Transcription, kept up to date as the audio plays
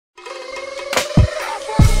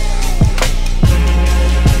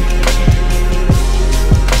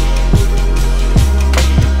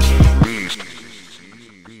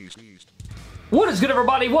good,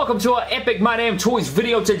 everybody? Welcome to our Epic My Damn Toys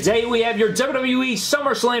video. Today we have your WWE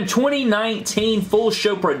SummerSlam 2019 full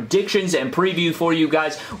show predictions and preview for you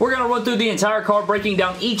guys. We're going to run through the entire card, breaking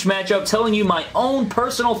down each matchup, telling you my own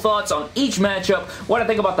personal thoughts on each matchup, what I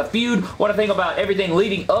think about the feud, what I think about everything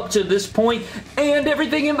leading up to this point, and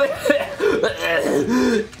everything in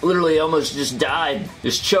between. Literally almost just died.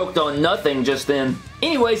 Just choked on nothing just then.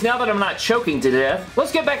 Anyways, now that I'm not choking to death,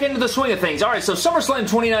 let's get back into the swing of things. Alright, so SummerSlam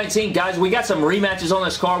 2019, guys, we got some rematches on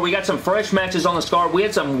this card. We got some fresh matches on this card. We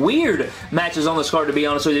had some weird matches on this card, to be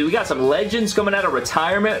honest with you. We got some legends coming out of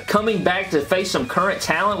retirement, coming back to face some current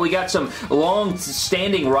talent. We got some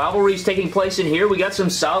long-standing rivalries taking place in here. We got some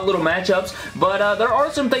solid little matchups, but there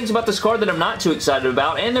are some things about this card that I'm not too excited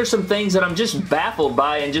about, and there's some things that I'm just baffled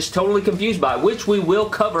by and just totally confused by, which we will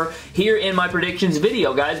cover here in my predictions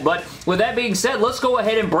video, guys. But with that being said, let's go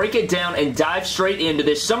ahead and break it down and dive straight into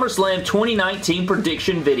this SummerSlam 2019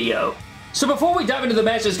 prediction video. So before we dive into the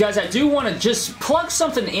matches, guys, I do want to just plug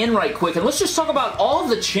something in right quick, and let's just talk about all of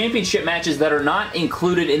the championship matches that are not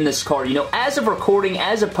included in this card. You know, as of recording,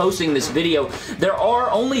 as of posting this video, there are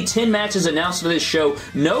only 10 matches announced for this show.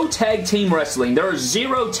 No tag team wrestling. There are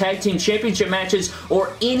 0 tag team championship matches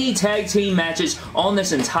or any tag team matches on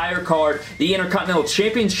this entire card. The Intercontinental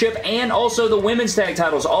Championship and also the women's tag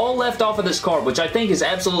titles all left off of this card, which I think is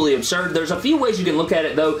absolutely absurd. There's a few ways you can look at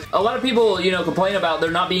it, though. A lot of people, you know, complain about there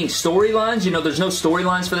not being storylines. You know, there's no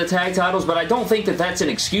storylines for the tag titles, but I don't think that that's an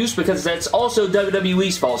excuse, because that's also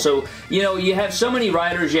WWE's fault. So, you know, you have so many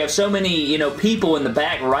writers, you have so many, you know, people in the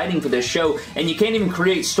back writing for this show, and you can't even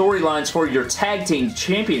create storylines for your tag team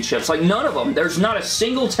championships. Like, none of them. There's not a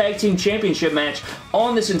single tag team championship match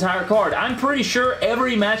on this entire card. I'm pretty sure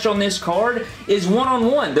every match on this card is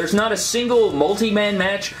one-on-one. There's not a single multi-man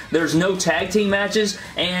match. There's no tag team matches,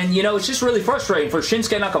 and, you know, it's just really frustrating for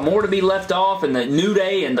Shinsuke Nakamura to be left off, and the New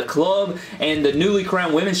Day, and the Club, and the newly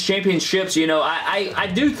crowned women's championships. You know,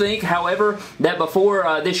 I do think, however, that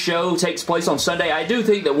before this show takes place on Sunday, I do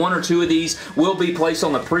think that 1 or 2 of these will be placed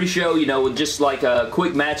on the pre-show, you know, just like a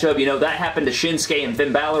quick matchup. You know, that happened to Shinsuke and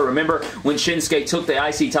Finn Balor. Remember when Shinsuke took the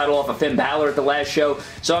IC title off of Finn Balor at the last show?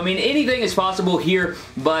 So, I mean, anything is possible here,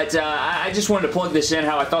 but I just wanted to plug this in,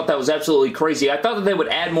 how I thought that was absolutely crazy. I thought that they would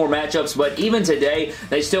add more matchups, but even today,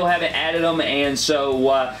 they still haven't added them, and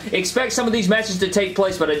so expect some of these matches to take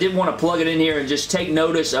place, but I did want to plug it in here and just take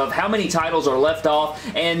notice of how many titles are left off,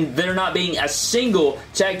 and there not being a single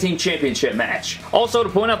tag team championship match. Also, to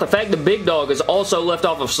point out the fact the Big Dog is also left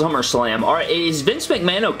off of SummerSlam. Alright, is Vince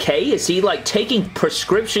McMahon okay? Is he, like, taking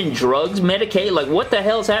prescription drugs, Medicaid? Like, what the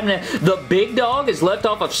hell is happening? The Big Dog is left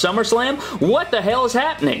off of SummerSlam? What the hell is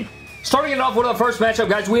happening? Starting it off with our first matchup,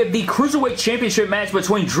 guys, we have the Cruiserweight Championship match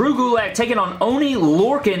between Drew Gulak taking on Oney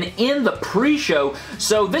Lorcan in the pre-show.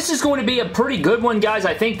 So this is going to be a pretty good one, guys.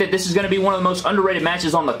 I think that this is going to be one of the most underrated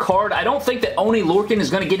matches on the card. I don't think that Oney Lorcan is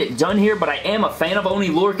going to get it done here, but I am a fan of Oney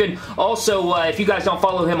Lorcan. Also, if you guys don't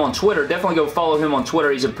follow him on Twitter, definitely go follow him on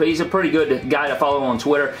Twitter. He's a pretty good guy to follow on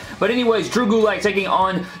Twitter. But anyways, Drew Gulak taking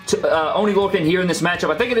on Oney Lorcan here in this matchup.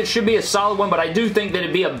 I think it should be a solid one, but I do think that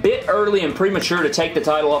it'd be a bit early and premature to take the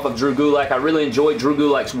title off of Drew Gulak. I really enjoyed Drew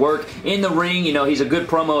Gulak's work in the ring. You know, he's a good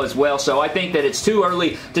promo as well, so I think that it's too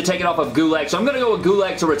early to take it off of Gulak, so I'm going to go with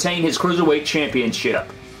Gulak to retain his Cruiserweight Championship.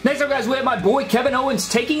 Next up, guys, we have my boy Kevin Owens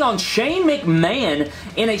taking on Shane McMahon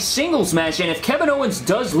in a singles match, and if Kevin Owens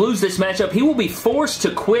does lose this matchup, he will be forced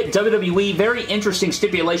to quit WWE. Very interesting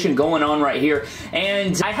stipulation going on right here,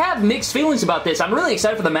 and I have mixed feelings about this. I'm really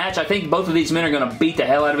excited for the match. I think both of these men are going to beat the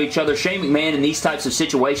hell out of each other. Shane McMahon in these types of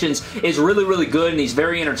situations is really, really good, and he's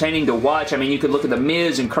very entertaining to watch. I mean, you could look at The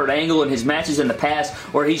Miz and Kurt Angle and his matches in the past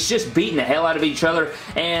where he's just beating the hell out of each other,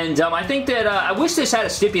 and I think that I wish this had a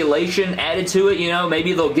stipulation added to it. You know,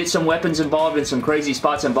 maybe they'll get some weapons involved and some crazy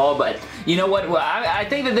spots involved, but you know what? I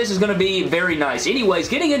think that this is going to be very nice. Anyways,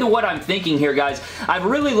 getting into what I'm thinking here, guys, I've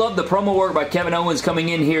really loved the promo work by Kevin Owens coming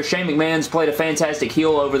in here. Shane McMahon's played a fantastic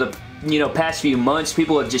heel over the past few months.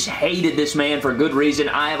 People have just hated this man for good reason.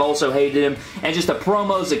 I have also hated him, and just the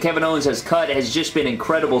promos that Kevin Owens has cut has just been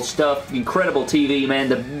incredible stuff, incredible TV, man.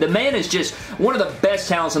 The man is just one of the best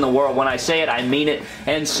talents in the world. When I say it, I mean it,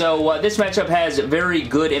 and so this matchup has very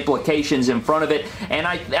good implications in front of it, and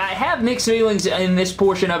I have mixed feelings in this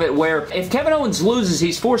portion of it, where if Kevin Owens loses,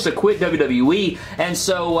 he's forced to quit WWE, and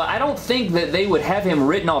so I don't think that they would have him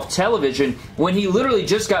written off television when he literally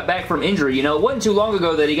just got back from injury. You know, it wasn't too long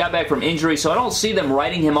ago that he got back from injury, so I don't see them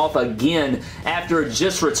writing him off again after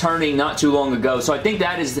just returning not too long ago. So I think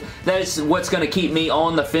that is what's going to keep me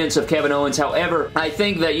on the fence of Kevin Owens. However, I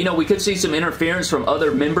think that, you know, we could see some interference from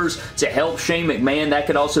other members to help Shane McMahon. That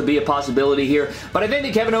could also be a possibility here. But I think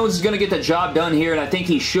that Kevin Owens is going to get the job done here, and I think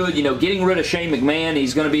he should. You know, getting rid of Shane McMahon,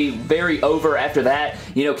 he's going to be very over after that.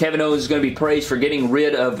 You know, Kevin Owens is going to be praised for getting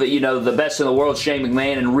rid of, you know, the best in the world, Shane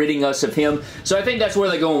McMahon, and ridding us of him. So I think that's where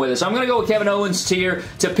they're going with it. So I'm going to go with Kevin Owens here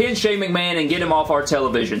to pin Shane McMahon and get him off our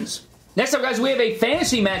televisions. Next up, guys, we have a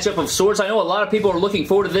fantasy matchup of sorts. I know a lot of people are looking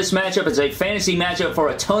forward to this matchup. It's a fantasy matchup for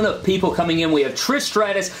a ton of people coming in. We have Trish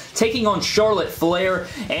Stratus taking on Charlotte Flair,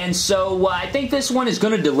 and so I think this one is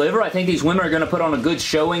going to deliver. I think these women are going to put on a good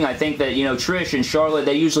showing. I think that, you know, Trish and Charlotte,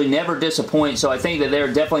 they usually never disappoint, so I think that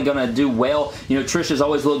they're definitely going to do well. You know, Trish has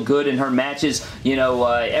always looked good in her matches, you know,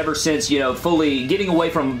 ever since, you know, fully getting away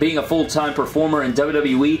from being a full-time performer in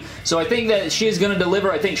WWE, so I think that she is going to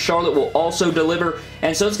deliver. I think Charlotte will also deliver,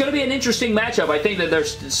 and so it's going to be an interesting matchup. I think that their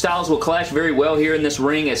styles will clash very well here in this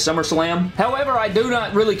ring at SummerSlam. However, I do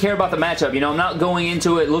not really care about the matchup. You know, I'm not going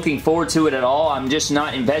into it looking forward to it at all. I'm just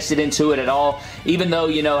not invested into it at all, even though,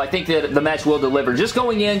 you know, I think that the match will deliver. Just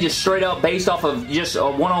going in, just straight up based off of just a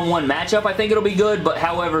one-on-one matchup, I think it'll be good, but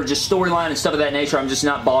however, just storyline and stuff of that nature, I'm just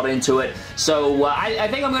not bought into it. So, I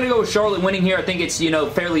think I'm going to go with Charlotte winning here. I think it's, you know,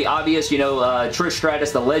 fairly obvious. You know, Trish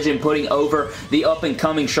Stratus, the legend, putting over the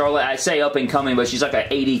up-and-coming Charlotte. I say up-and-coming, but she's like an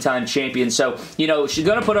 80-time champion. So, you know, she's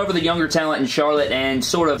going to put over the younger talent in Charlotte and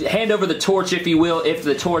sort of hand over the torch, if you will, if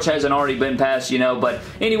the torch hasn't already been passed, you know. But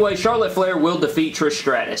anyway, Charlotte Flair will defeat Trish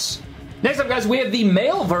Stratus. Next up, guys, we have the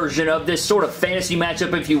male version of this sort of fantasy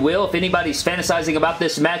matchup, if you will. If anybody's fantasizing about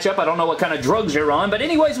this matchup, I don't know what kind of drugs you're on. But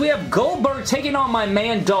anyways, we have Goldberg taking on my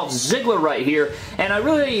man Dolph Ziggler right here. And I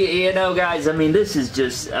really, you know, guys, I mean, this is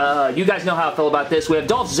just, you guys know how I feel about this. We have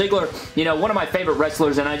Dolph Ziggler, you know, one of my favorite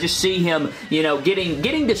wrestlers, and I just see him, you know,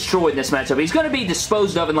 getting destroyed in this matchup. He's going to be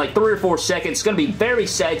disposed of in like 3 or 4 seconds. It's going to be a very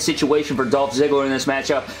sad situation for Dolph Ziggler in this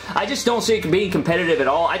matchup. I just don't see it being competitive at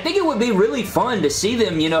all. I think it would be really fun to see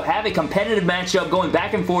them, you know, have a competitive matchup going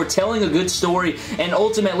back and forth, telling a good story, and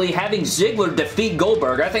ultimately having Ziggler defeat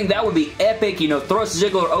Goldberg. I think that would be epic, you know, thrust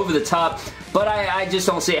Ziggler over the top. But I just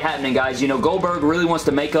don't see it happening, guys. You know, Goldberg really wants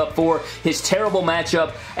to make up for his terrible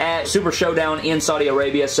matchup at Super Showdown in Saudi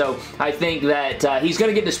Arabia. So I think that he's going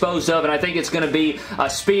to get disposed of, and I think it's going to be a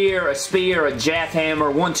spear, a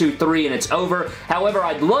jackhammer, 1, 2, 3, and it's over. However,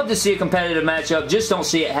 I'd love to see a competitive matchup. Just don't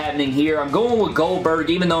see it happening here. I'm going with Goldberg,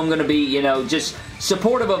 even though I'm going to be, you know, just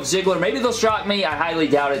supportive of Ziggler. Maybe they'll shock me. I highly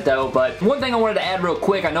doubt it, though. But one thing I wanted to add real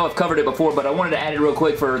quick, I know I've covered it before, but I wanted to add it real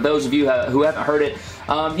quick for those of you who haven't heard it.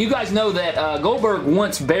 You guys know that Goldberg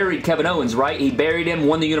once buried Kevin Owens, right? He buried him,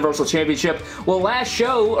 won the Universal Championship. Well, last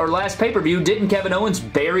show, or last pay-per-view, didn't Kevin Owens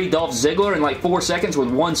bury Dolph Ziggler in like 4 seconds with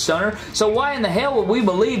one stunner? So why in the hell would we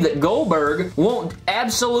believe that Goldberg won't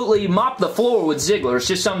absolutely mop the floor with Ziggler? It's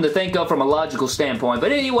just something to think of from a logical standpoint.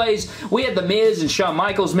 But anyways, we had The Miz and Shawn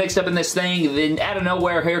Michaels mixed up in this thing. Then out of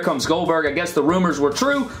nowhere, here comes Goldberg. I guess the rumors were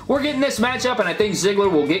true. We're getting this matchup, and I think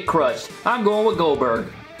Ziggler will get crushed. I'm going with Goldberg.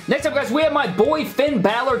 Next up, guys, we have my boy Finn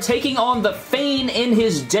Balor taking on The Fiend in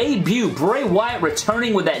his debut. Bray Wyatt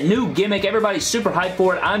returning with that new gimmick. Everybody's super hyped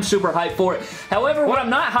for it. I'm super hyped for it. However, what I'm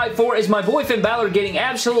not hyped for is my boy Finn Balor getting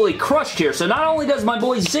absolutely crushed here. So not only does my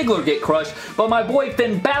boy Ziggler get crushed, but my boy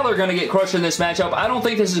Finn Balor going to get crushed in this matchup. I don't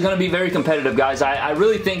think this is going to be very competitive, guys. I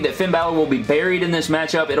really think that Finn Balor will be buried in this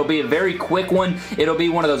matchup. It'll be a very quick one. It'll be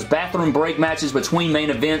one of those bathroom break matches between main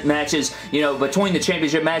event matches. You know, between the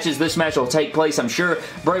championship matches, this match will take place, I'm sure.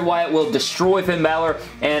 Bray Wyatt will destroy Finn Balor,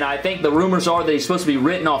 and I think the rumors are that he's supposed to be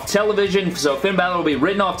written off television, so Finn Balor will be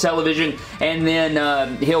written off television, and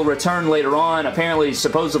then he'll return later on, apparently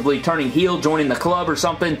supposedly turning heel, joining the club or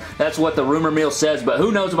something. That's what the rumor mill says, but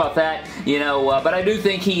who knows about that, you know, but I do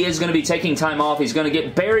think he is going to be taking time off. He's going to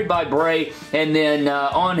get buried by Bray, and then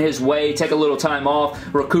on his way, take a little time off,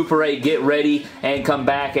 recuperate, get ready, and come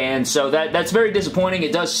back, and so that's very disappointing.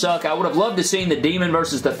 It does suck. I would have loved to see the Demon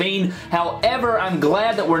versus The Fiend. However, I'm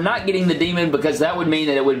glad that we're not getting the Demon, because that would mean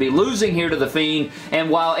that it would be losing here to The Fiend,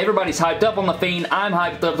 and while everybody's hyped up on The Fiend, I'm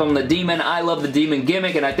hyped up on the Demon. I love the Demon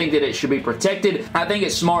gimmick, and I think that it should be protected. I think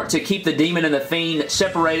it's smart to keep the Demon and The Fiend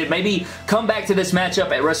separated. Maybe come back to this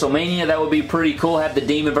matchup at WrestleMania. That would be pretty cool. Have the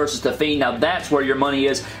Demon versus The Fiend. Now that's where your money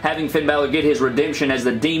is. Having Finn Balor get his redemption as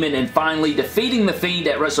the Demon and finally defeating The Fiend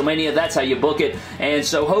at WrestleMania. That's how you book it, and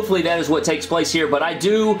so hopefully that is what takes place here, but I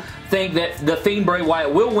do think that The Fiend Bray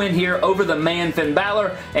Wyatt will win here over the man Finn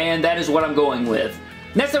Balor, and that is what I'm going with.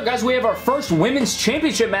 Next up, guys, we have our first Women's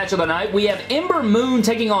Championship match of the night. We have Ember Moon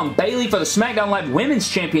taking on Bayley for the SmackDown Live Women's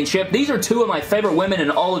Championship. These are two of my favorite women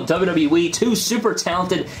in all of WWE. Two super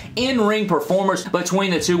talented in-ring performers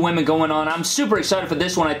between the two women going on. I'm super excited for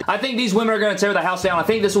this one. I think these women are going to tear the house down. I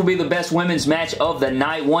think this will be the best women's match of the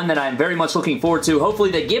night, one that I'm very much looking forward to.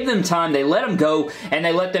 Hopefully, they give them time, they let them go, and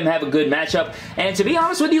they let them have a good matchup. And to be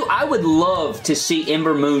honest with you, I would love to see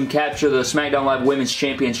Ember Moon capture the SmackDown Live Women's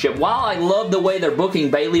Championship. While I love the way they're booking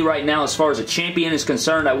Bayley right now as far as a champion is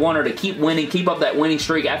concerned, I want her to keep winning, keep up that winning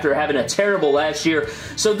streak after having a terrible last year.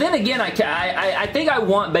 So then again, I think I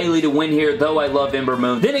want Bayley to win here, though I love Ember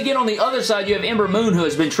Moon. Then again, on the other side, you have Ember Moon, who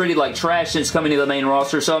has been treated like trash since coming to the main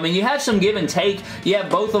roster. So, I mean, you have some give and take. You have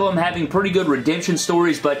both of them having pretty good redemption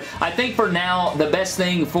stories, but I think for now, the best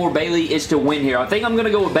thing for Bayley is to win here. I think I'm going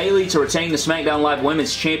to go with Bayley to retain the SmackDown Live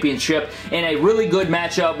Women's Championship in a really good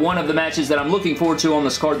matchup, one of the matches that I'm looking forward to on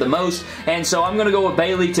this card the most, and so I'm going to go with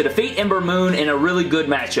Bayley to defeat Ember Moon in a really good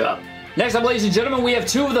matchup. Next up, ladies and gentlemen, we have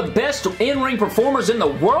two of the best in-ring performers in the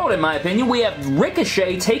world, in my opinion. We have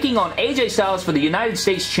Ricochet taking on AJ Styles for the United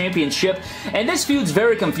States Championship, and this feud's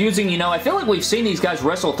very confusing. You know, I feel like we've seen these guys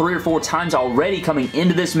wrestle 3 or 4 times already coming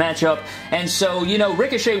into this matchup, and so, you know,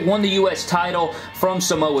 Ricochet won the U.S. title from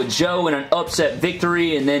Samoa Joe in an upset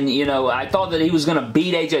victory, and then, you know, I thought that he was going to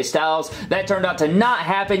beat AJ Styles. That turned out to not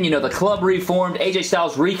happen. You know, the club reformed. AJ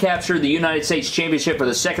Styles recaptured the United States Championship for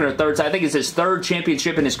the 2nd or 3rd time. I think it's his 3rd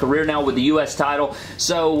championship in his career now with the U.S. title.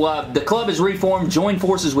 So the club is reformed, joined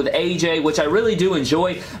forces with AJ, which I really do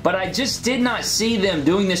enjoy, but I just did not see them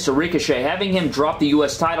doing this to Ricochet. Having him drop the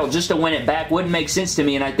U.S. title just to win it back wouldn't make sense to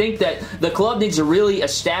me, and I think that the club needs to really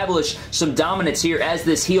establish some dominance here as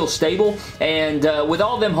this heel stable, and with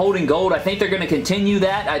all of them holding gold, I think they're going to continue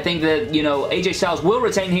that. I think that, you know, AJ Styles will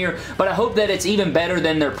retain here, but I hope that it's even better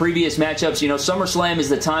than their previous matchups. You know, SummerSlam is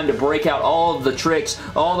the time to break out all of the tricks,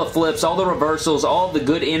 all the flips, all the reversals, all of the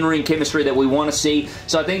good in-ring chemistry that we want to see.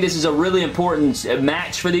 So I think this is a really important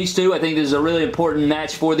match for these two. I think this is a really important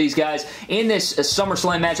match for these guys in this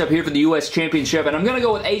SummerSlam matchup here for the U.S. Championship, and I'm going to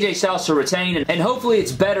go with AJ Styles to retain, and hopefully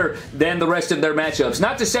it's better than the rest of their matchups.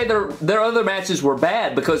 Not to say their other matches were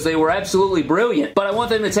bad, because they were absolutely brilliant, but I want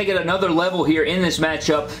them to take it another level here in this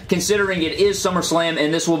matchup, considering it is SummerSlam,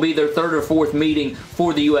 and this will be their 3rd or 4th meeting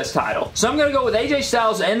for the U.S. title. So I'm going to go with AJ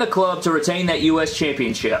Styles and the club to retain that U.S.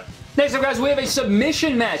 Championship. Next up, guys, we have a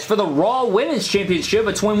submission match for the Raw Women's Championship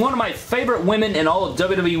between one of my favorite women in all of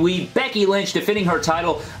WWE, Becky Lynch, defending her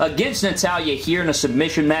title against Natalya here in a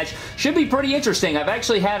submission match. Should be pretty interesting. I've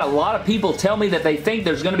actually had a lot of people tell me that they think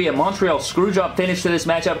there's going to be a Montreal Screwjob finish to this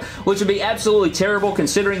matchup, which would be absolutely terrible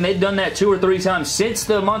considering they've done that 2 or 3 times since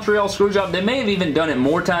the Montreal Screwjob. They may have even done it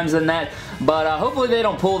more times than that, but hopefully they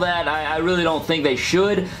don't pull that. I really don't think they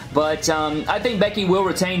should, but I think Becky will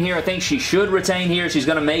retain here. I think she should retain here. She's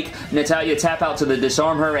going to make Natalya tap out to the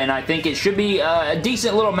disarm her, and I think it should be a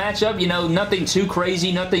decent little matchup. You know, nothing too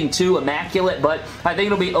crazy, nothing too immaculate, but I think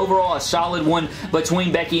it'll be overall a solid one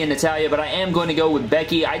between Becky and Natalya, but I am going to go with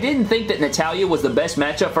Becky. I didn't think that Natalya was the best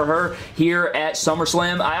matchup for her here at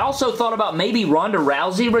SummerSlam. I also thought about maybe Ronda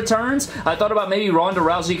Rousey returns. I thought about maybe Ronda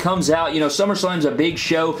Rousey comes out. You know, SummerSlam's a big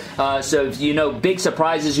show, so, you know, big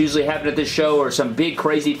surprises usually happen at this show, or some big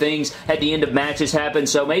crazy things at the end of matches happen,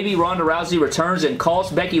 so maybe Ronda Rousey returns and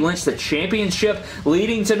costs Becky Lynch the championship,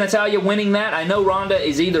 leading to Natalya winning that. I know Ronda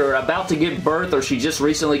is either about to give birth or she just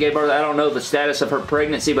recently gave birth. I don't know the status of her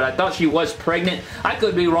pregnancy, but I thought she was pregnant. I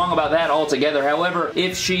could be wrong about that altogether. However,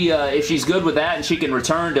 if she's good with that and she can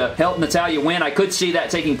return to help Natalya win, I could see that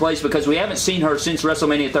taking place because we haven't seen her since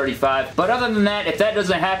WrestleMania 35. But other than that, if that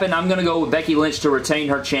doesn't happen, I'm going to go with Becky Lynch to retain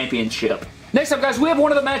her championship. Next up, guys, we have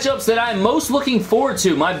one of the matchups that I'm most looking forward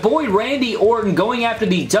to. My boy Randy Orton going after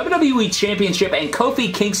the WWE Championship and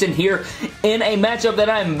Kofi Kingston here in a matchup that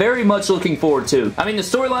I'm very much looking forward to. I mean, the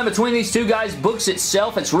storyline between these two guys books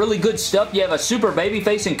itself. It's really good stuff. You have a super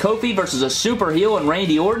babyface in Kofi versus a super heel in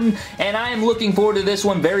Randy Orton, and I am looking forward to this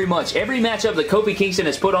one very much. Every matchup that Kofi Kingston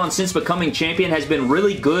has put on since becoming champion has been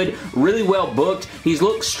really good, really well booked. He's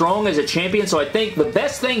looked strong as a champion, so I think the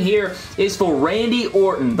best thing here is for Randy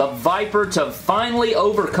Orton, the Viper, to finally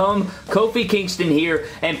overcome Kofi Kingston here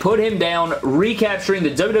and put him down, recapturing the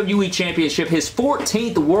WWE Championship, his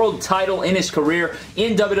 14th world title in his career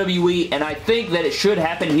in WWE, and I think that it should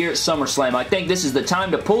happen here at SummerSlam. I think this is the time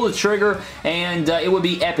to pull the trigger, and it would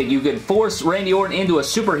be epic. You could force Randy Orton into a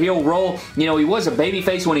super heel role. You know, he was a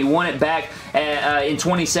babyface when he won it back in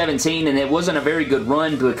 2017, and it wasn't a very good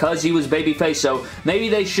run because he was babyface, so maybe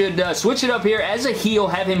they should switch it up here as a heel,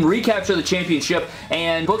 have him recapture the championship,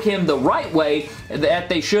 and book him the right way that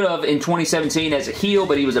they should have in 2017 as a heel,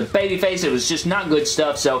 but he was a babyface. It was just not good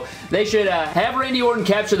stuff, so they should have Randy Orton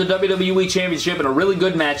capture the WWE Championship in a really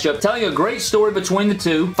good matchup, telling a great story between the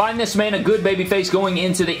two. Find this man a good babyface going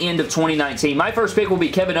into the end of 2019. My first pick will be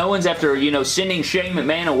Kevin Owens after, you know, sending Shane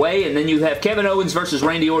McMahon away, and then you have Kevin Owens versus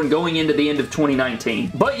Randy Orton going into the end of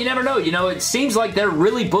 2019. But you never know. You know, it seems like they're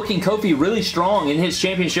really booking Kofi really strong in his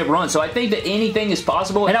championship run, so I think that anything is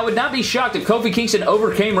possible, and I would not be shocked if Kofi Kingston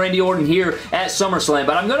overcame Randy Orton here at SummerSlam,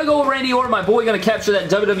 but I'm going to go with Randy Orton, my boy, going to capture that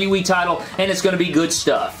WWE title, and it's going to be good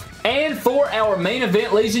stuff. And for our main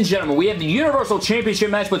event, ladies and gentlemen, we have the Universal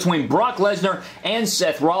Championship match between Brock Lesnar and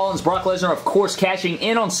Seth Rollins. Brock Lesnar, of course, cashing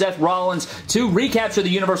in on Seth Rollins to recapture the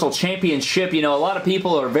Universal Championship. You know, a lot of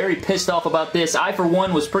people are very pissed off about this. I, for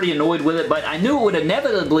one, was pretty annoyed with it, but I knew it would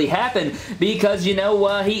inevitably happen because, you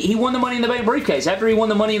know, he won the Money in the Bank briefcase. After he won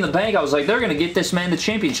the Money in the Bank, I was like, they're going to get this man the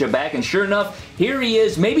championship back, and sure enough, here he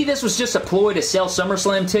is. Maybe this was just a ploy to sell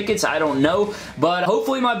SummerSlam tickets. I don't know, but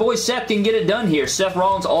hopefully my boy Seth can get it done here. Seth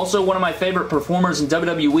Rollins also one of my favorite performers in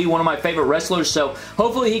WWE, one of my favorite wrestlers, so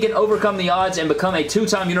hopefully he can overcome the odds and become a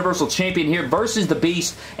two-time Universal Champion here versus the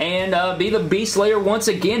Beast and be the Beast Slayer once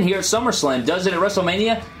again here at SummerSlam. Does it at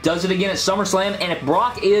WrestleMania, does it again at SummerSlam, and if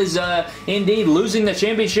Brock is indeed losing the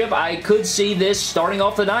championship, I could see this starting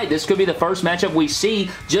off the night. This could be the first matchup we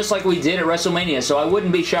see just like we did at WrestleMania, so I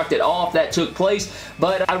wouldn't be shocked at all if that took place,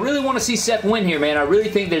 but I really want to see Seth win here, man. I really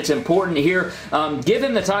think that it's important here. Give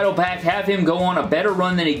him the title back, have him go on a better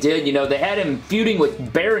run than he did. You know, they had him feuding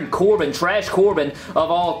with Baron Corbin, Trash Corbin, of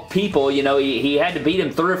all people. You know, he had to beat him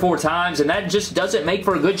 3 or 4 times, and that just doesn't make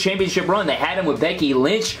for a good championship run. They had him with Becky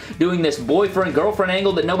Lynch doing this boyfriend-girlfriend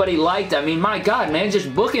angle that nobody liked. I mean, my God, man,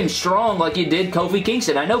 just book him strong like you did Kofi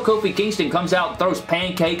Kingston. I know Kofi Kingston comes out and throws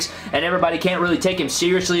pancakes, and everybody can't really take him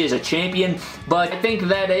seriously as a champion, but I think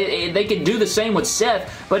that they could do the same with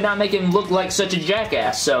Seth, but not make him look like such a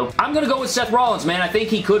jackass. So, I'm going to go with Seth Rollins, man. I think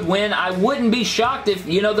he could win. I wouldn't be shocked if,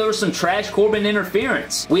 you know, there was some Trash Corbin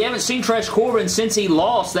interference. We haven't seen Trash Corbin since he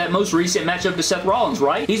lost that most recent matchup to Seth Rollins,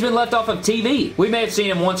 right? He's been left off of TV. We may have seen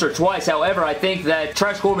him once or twice. However, I think that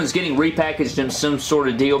Trash Corbin's getting repackaged in some sort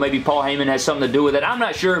of deal. Maybe Paul Heyman has something to do with it. I'm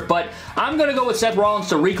not sure, but I'm going to go with Seth Rollins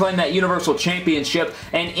to reclaim that Universal Championship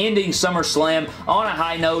and ending SummerSlam on a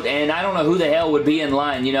high note, and I don't know who the hell would be in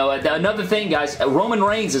line. You know, another thing, guys, Roman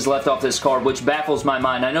Reigns is left off this card, which baffles my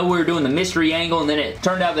mind. I know we were doing the mystery angle, and then it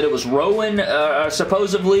turned out that it was Rowan,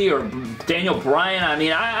 supposedly, or Daniel Bryan. I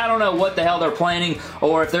mean, I don't know what the hell they're planning,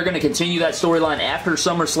 or if they're going to continue that storyline after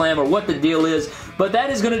SummerSlam, or what the deal is, but that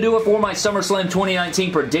is going to do it for my SummerSlam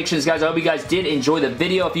 2019 predictions, guys. I hope you guys did enjoy the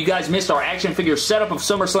video. If you guys missed our action figure setup of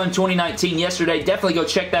SummerSlam 2019 yesterday, definitely go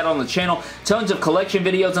check that on the channel. Tons of collection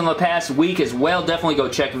videos in the past week as well. Definitely go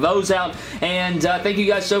check those out, and thank you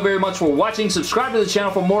guys so very much for watching. Subscribe to the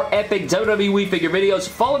channel for more epic WWE figure videos.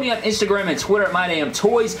 Follow me on Instagram and Twitter at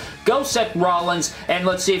MyDamnToys. Go Seth Rollins, and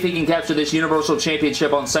let's see if he can capture this Universal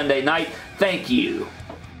Championship on Sunday night. Thank you.